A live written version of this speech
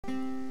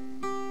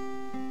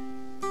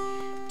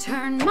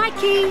Turn my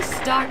key,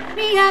 start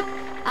me up.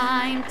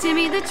 I'm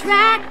Timmy the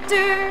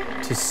tractor.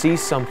 To see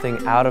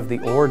something out of the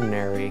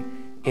ordinary,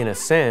 in a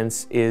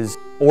sense, is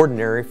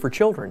ordinary for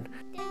children.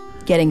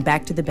 Getting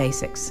back to the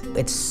basics.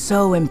 It's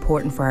so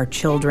important for our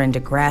children to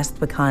grasp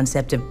the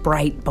concept of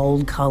bright,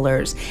 bold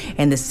colors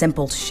and the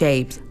simple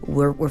shapes.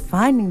 We're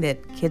finding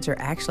that kids are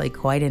actually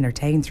quite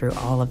entertained through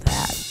all of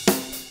that.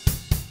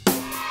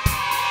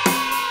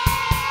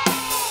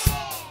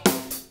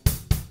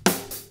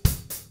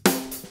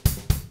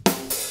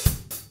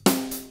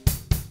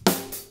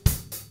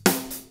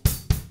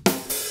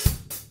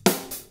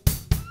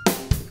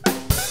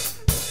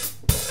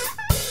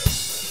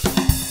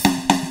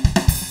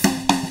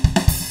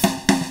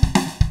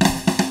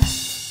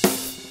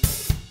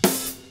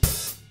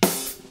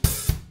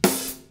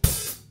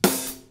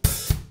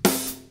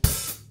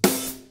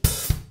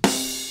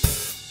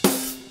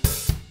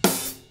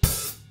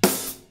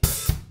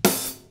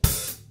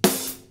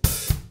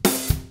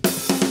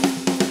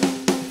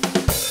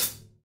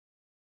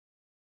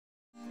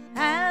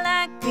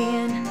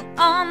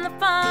 On the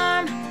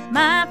farm,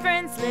 my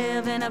friends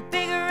live in a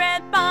big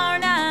red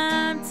barn.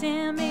 I'm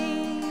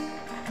Timmy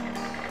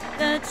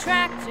the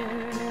tractor.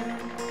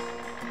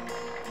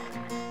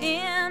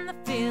 In the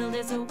field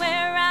is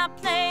where I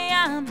play.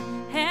 I'm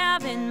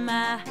having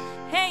my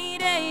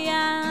heyday.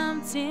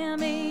 I'm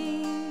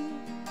Timmy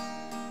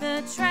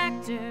the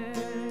tractor.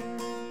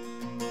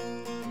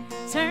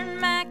 Turn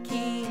my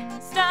key,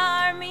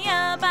 start me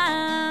up.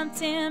 I'm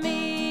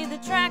Timmy the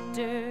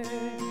tractor.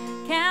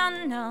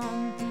 Counting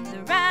on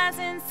the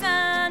rising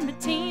sun, my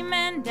team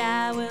and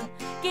I will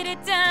get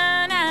it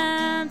done.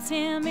 I'm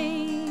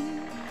Timmy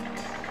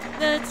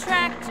the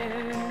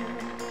tractor.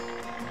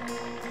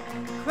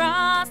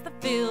 Across the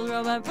field,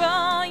 row by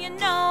row, you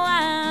know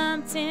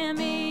I'm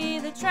Timmy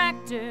the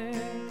tractor.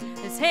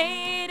 There's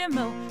hay to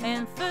mow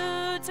and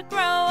food to grow.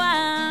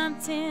 I'm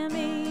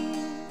Timmy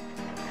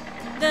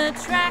the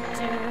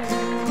tractor.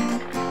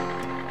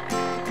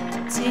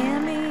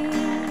 Timmy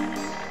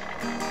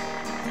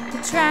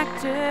the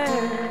tractor.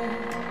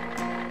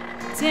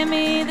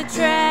 Timmy the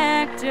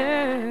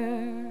tractor.